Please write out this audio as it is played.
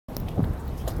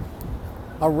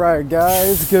All right,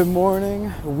 guys, good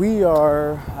morning. We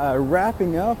are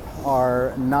wrapping up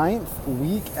our 9th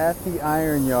week at the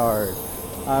Iron Yard.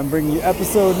 I'm bringing you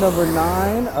episode number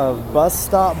 9 of Bus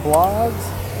Stop Blogs,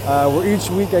 where each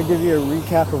week I give you a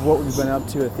recap of what we've been up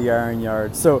to at the Iron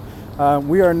Yard. So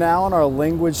we are now in our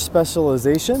language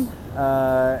specialization,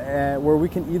 where we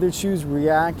can either choose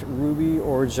React, Ruby,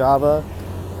 or Java.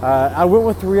 I went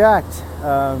with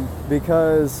React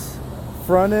because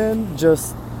front end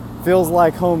just feels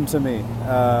like home to me.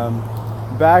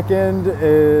 Back end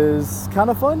is kind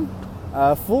of fun.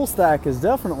 Full stack is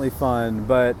definitely fun,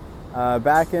 but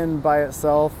back end by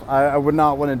itself, I would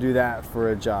not want to do that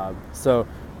for a job. So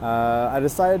I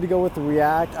decided to go with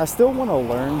React. I still want to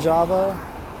learn Java,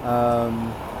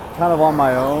 kind of on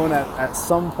my own at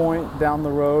some point down the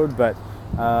road, but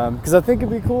because I think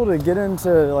it'd be cool to get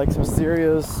into like some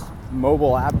serious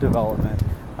mobile app development,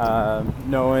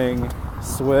 knowing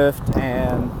Swift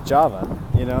and Java,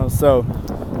 so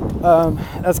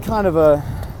that's kind of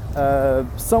a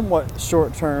somewhat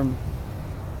short-term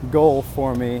goal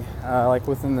for me, like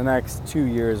within the next 2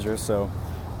 years or so.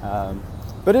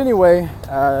 But anyway,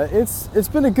 it's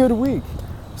been a good week.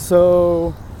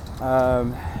 So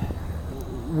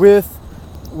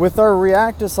with our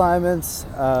React assignments,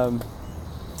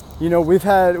 we've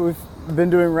been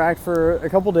doing React for a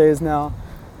couple days now,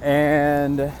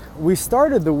 and we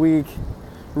started the week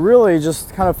really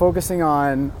just kind of focusing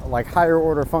on like higher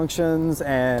order functions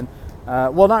and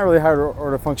well, not really higher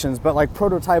order functions, but like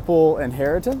prototypal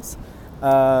inheritance,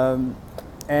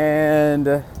 and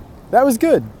that was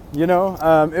good.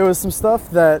 It was some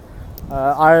stuff that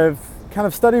I've kind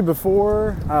of studied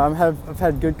before. I've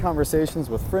had good conversations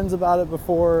with friends about it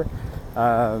before,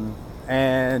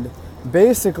 and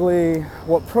basically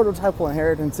what prototypal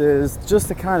inheritance is, just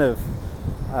to kind of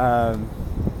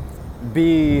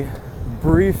be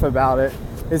brief about it,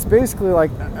 it's basically like,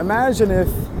 imagine if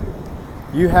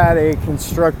you had a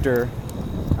constructor,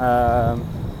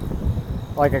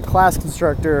 like a class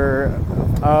constructor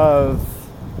of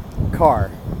car,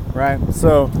 right?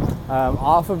 So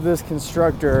off of this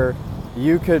constructor,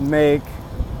 you could make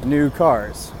new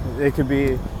cars. It could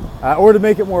be, or to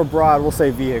make it more broad, we'll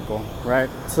say vehicle, right?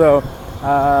 So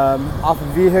off of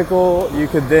vehicle, you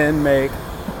could then make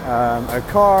a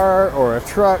car or a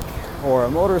truck or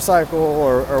a motorcycle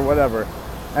or whatever.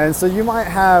 And so you might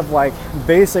have like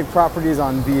basic properties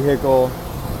on vehicle,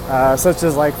 such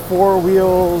as like 4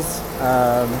 wheels.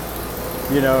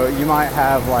 You might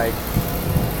have like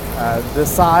the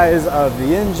size of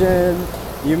the engine.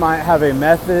 You might have a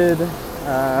method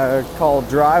called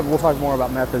drive. We'll talk more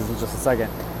about methods in just a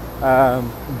second.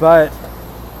 But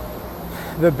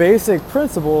the basic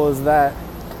principle is that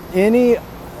any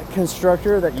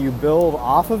constructor that you build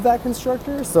off of that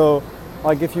constructor, so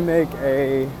like if you make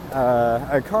a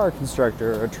car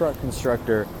constructor or a truck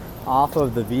constructor off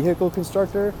of the vehicle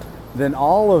constructor, then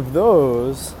all of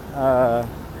those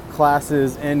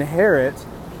classes inherit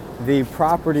the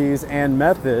properties and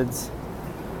methods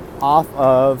off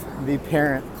of the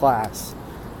parent class.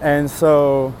 And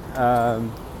so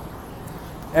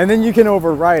and then you can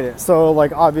overwrite it. So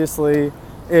like obviously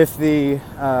if the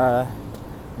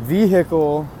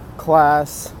vehicle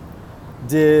class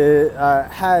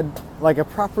had like a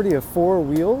property of 4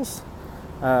 wheels,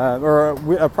 or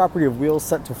a property of wheels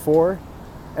set to 4,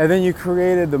 and then you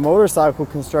created the motorcycle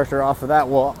constructor off of that,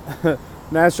 well,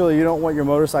 naturally you don't want your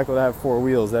motorcycle to have 4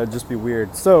 wheels. That would just be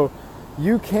weird. So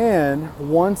you can,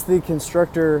 once the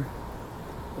constructor,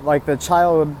 like the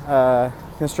child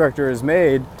constructor is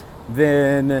made,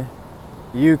 then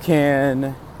you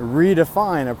can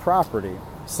redefine a property.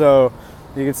 So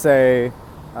you could say,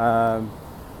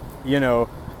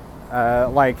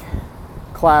 like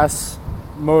class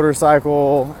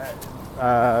motorcycle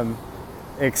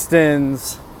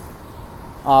extends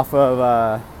off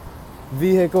of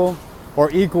vehicle,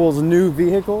 or equals new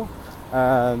vehicle.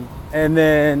 And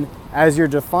then as you're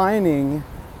defining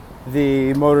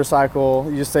the motorcycle,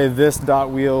 you just say this dot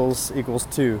wheels equals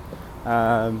 2.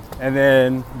 And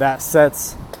then that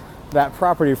sets that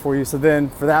property for you. So then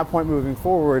for that point moving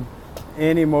forward,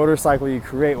 any motorcycle you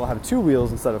create will have 2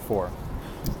 wheels instead of 4.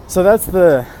 So that's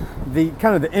the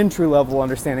kind of the entry level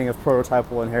understanding of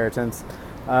prototypal inheritance.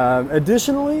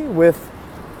 Additionally,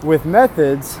 with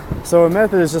methods, so a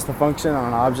method is just a function on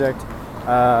an object.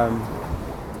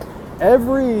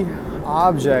 Every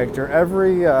object or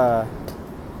every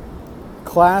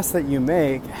class that you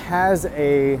make has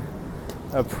a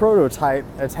prototype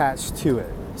attached to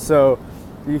it. So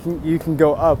you can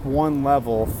go up one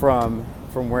level from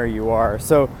where you are.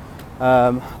 So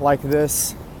like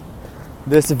this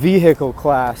vehicle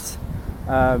class,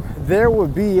 there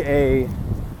would be a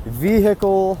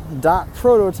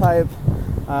vehicle.prototype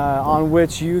on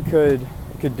which you could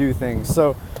do things.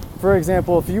 So, for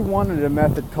example, if you wanted a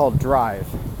method called drive,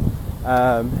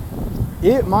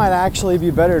 it might actually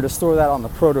be better to store that on the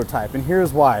prototype, and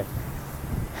here's why.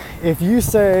 If you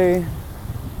say,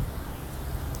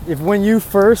 if when you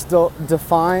first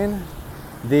define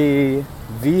the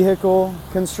vehicle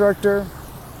constructor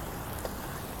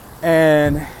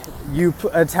and you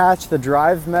attach the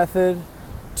drive method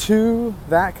to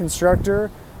that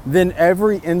constructor, then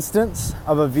every instance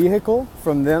of a vehicle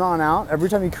from then on out, every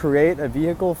time you create a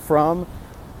vehicle from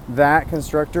that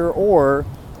constructor or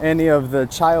any of the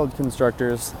child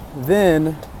constructors,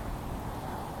 then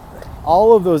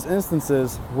all of those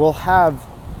instances will have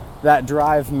that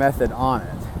drive method on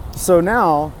it. So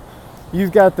now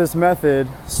you've got this method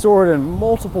stored in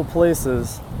multiple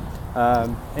places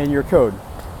in your code,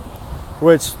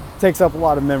 which takes up a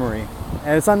lot of memory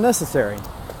and it's unnecessary.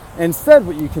 Instead,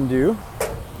 what you can do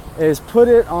is put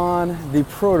it on the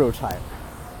prototype.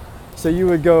 So you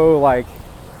would go like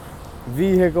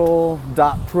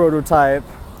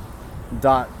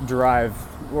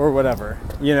vehicle.prototype.drive or whatever,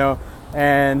 you know,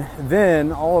 and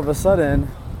then all of a sudden,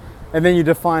 and then you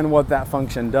define what that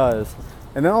function does.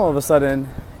 And then all of a sudden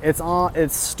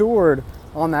it's stored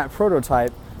on that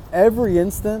prototype. Every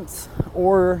instance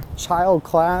or child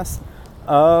class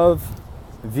of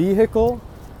vehicle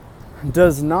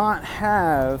does not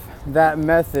have that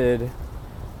method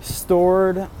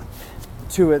stored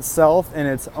to itself in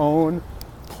its own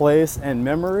place and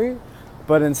memory,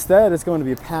 but instead it's going to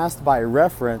be passed by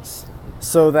reference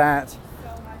so that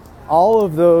all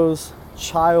of those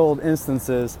child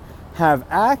instances have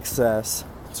access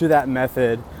to that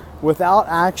method without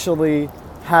actually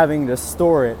having to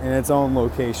store it in its own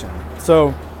location.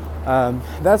 So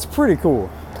that's pretty cool.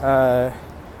 Kind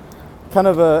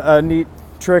of a neat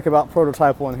trick about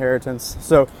prototypal inheritance.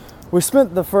 So we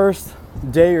spent the first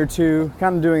day or two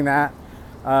kind of doing that,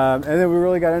 and then we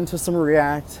really got into some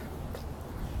React.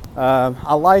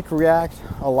 I like React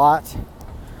a lot,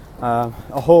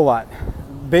 a whole lot.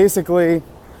 Basically,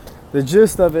 the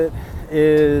gist of it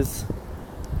is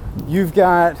you've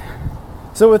got,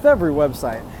 so with every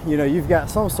website, you know, you've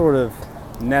got some sort of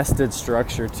nested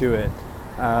structure to it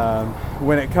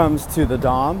when it comes to the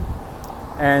DOM.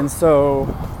 And so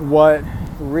what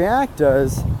React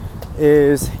does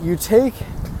is you take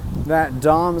that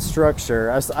DOM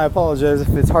structure. I apologize if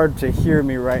it's hard to hear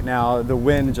me right now. The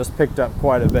wind just picked up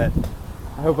quite a bit.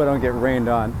 I hope I don't get rained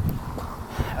on.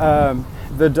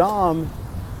 The DOM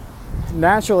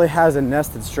naturally has a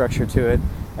nested structure to it.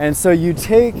 And so you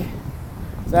take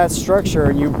that structure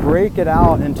and you break it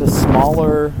out into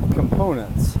smaller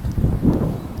components.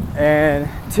 And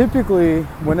typically,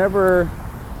 whenever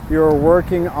you're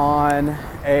working on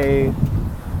a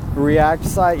React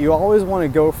site, you always want to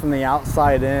go from the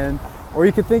outside in, or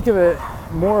you could think of it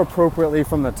more appropriately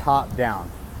from the top down.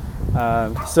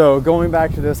 So going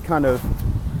back to this kind of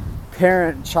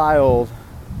parent-child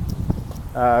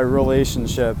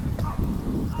relationship,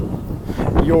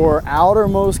 your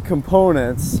outermost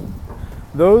components,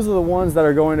 those are the ones that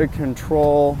are going to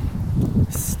control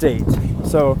state.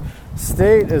 So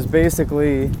state is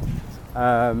basically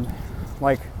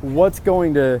like what's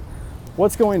going to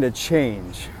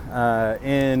change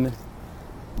in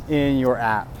your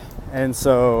app. And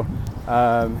so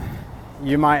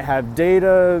you might have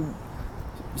data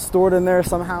stored in there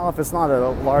somehow if it's not a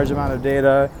large amount of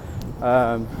data,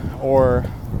 or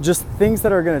just things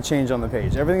that are going to change on the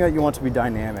page. Everything that you want to be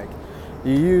dynamic,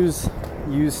 you use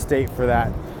state for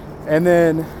that. And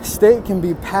then state can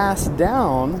be passed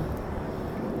down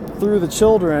through the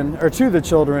children, or to the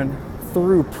children,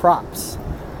 through props.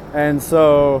 And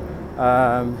so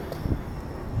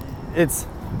it's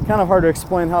kind of hard to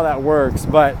explain how that works,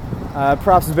 but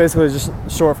props is basically just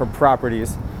short for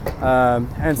properties.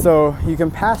 And so you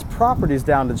can pass properties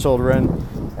down to children,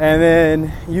 and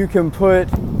then you can put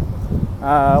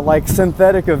like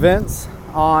synthetic events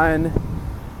on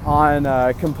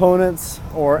components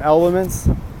or elements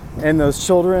in those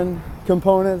children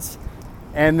components,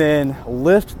 and then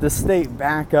lift the state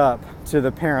back up to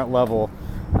the parent level.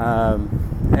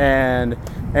 And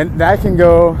that can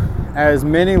go as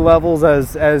many levels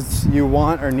as you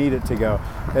want or need it to go.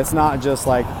 It's not just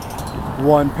like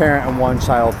one parent and one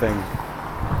child thing.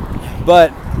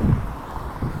 But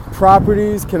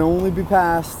properties can only be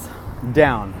passed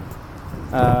down.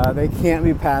 They can't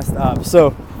be passed up.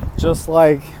 So just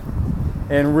like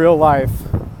in real life,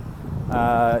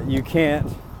 a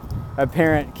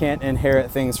parent can't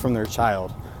inherit things from their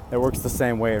child. It works the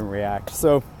same way in React.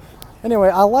 So anyway,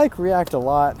 I like React a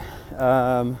lot.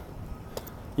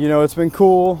 You know, it's been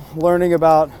cool learning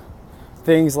about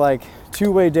things like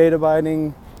two-way data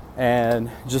binding and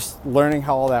just learning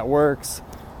how all that works.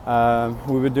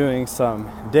 We've been doing some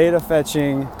data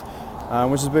fetching,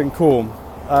 which has been cool.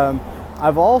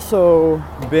 I've also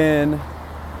been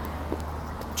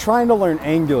trying to learn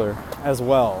Angular as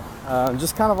well,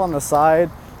 just kind of on the side,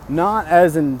 not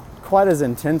as quite as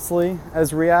intensely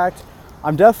as React.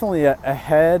 I'm definitely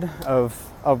ahead of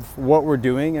what we're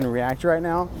doing in React right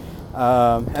now,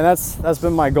 and that's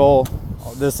been my goal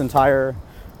this entire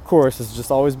course, is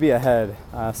just always be ahead,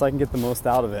 so I can get the most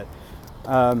out of it.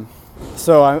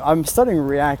 So I'm studying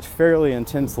React fairly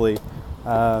intensely.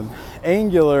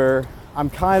 Angular, I'm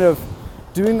kind of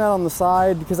doing that on the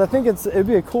side because I think it'd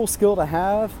be a cool skill to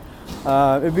have.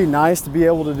 It'd be nice to be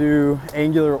able to do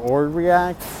Angular or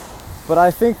React, but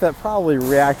I think that probably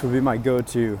React would be my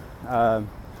go-to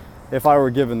if I were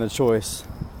given the choice.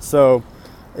 So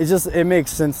it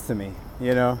makes sense to me,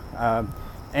 you know.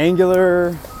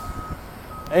 Angular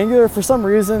for some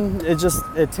reason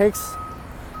it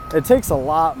takes a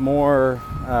lot more.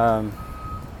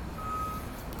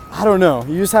 I don't know.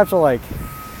 You just have to like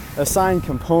assign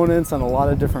components in a lot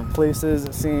of different places.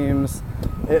 It seems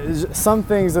some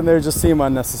things in there just seem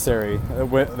unnecessary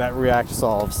that React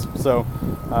solves. So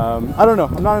I don't know.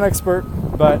 I'm not an expert,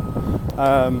 but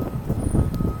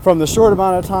from the short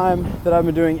amount of time that I've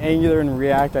been doing Angular and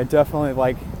React, I definitely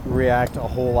like React a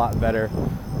whole lot better.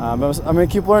 I'm going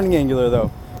to keep learning Angular though.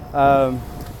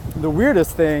 The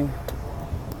weirdest thing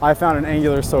I found in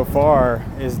Angular so far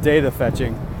is data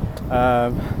fetching.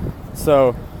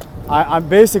 So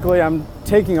I'm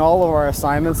taking all of our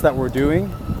assignments that we're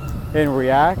doing in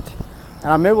React,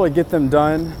 and I'm able to get them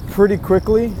done pretty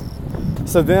quickly.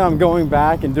 So then I'm going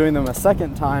back and doing them a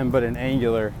second time, but in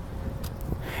Angular.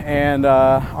 And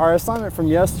our assignment from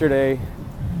yesterday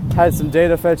had some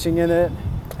data fetching in it,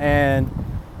 and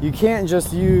you can't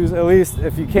just use, at least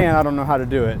if you can, I don't know how to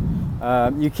do it.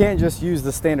 You can't just use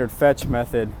the standard fetch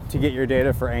method to get your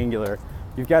data for Angular.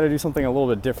 You've got to do something a little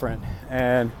bit different.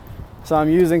 And so I'm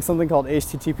using something called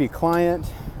HTTP client,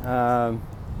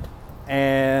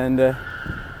 and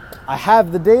I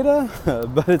have the data,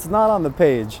 but it's not on the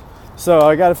page. So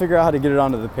I got to figure out how to get it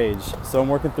onto the page. So I'm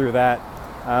working through that.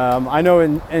 I know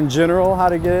in general how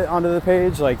to get it onto the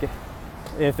page, like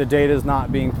if the data is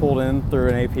not being pulled in through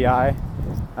an API.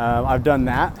 I've done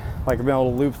that. Like I've been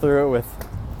able to loop through it with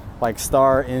like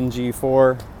star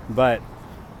ng4, but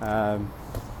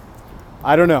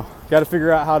I don't know. Got to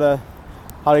figure out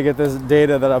how to get this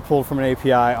data that I pulled from an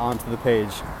API onto the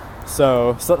page.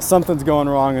 So something's going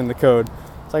wrong in the code.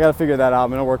 So I got to figure that out. I'm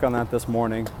going to work on that this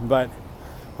morning. But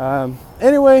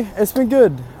anyway, it's been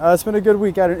good. It's been a good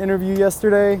week. I had an interview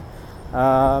yesterday.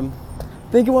 I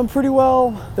think it went pretty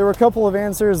well. There were a couple of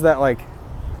answers that like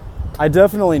I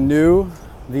definitely knew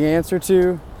the answer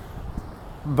to,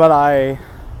 but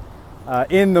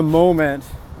in the moment,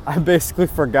 I basically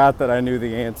forgot that I knew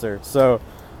the answer. So,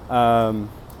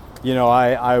 you know,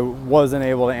 I wasn't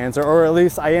able to answer, or at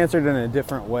least I answered in a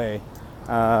different way.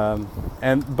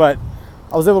 But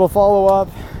I was able to follow up,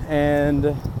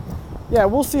 and yeah,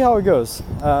 we'll see how it goes.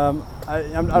 I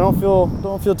don't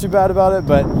feel too bad about it,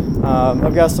 but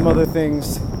I've got some other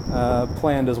things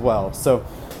planned as well. So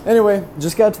anyway,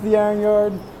 just got to the Iron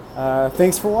Yard.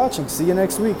 Thanks for watching. See you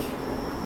next week.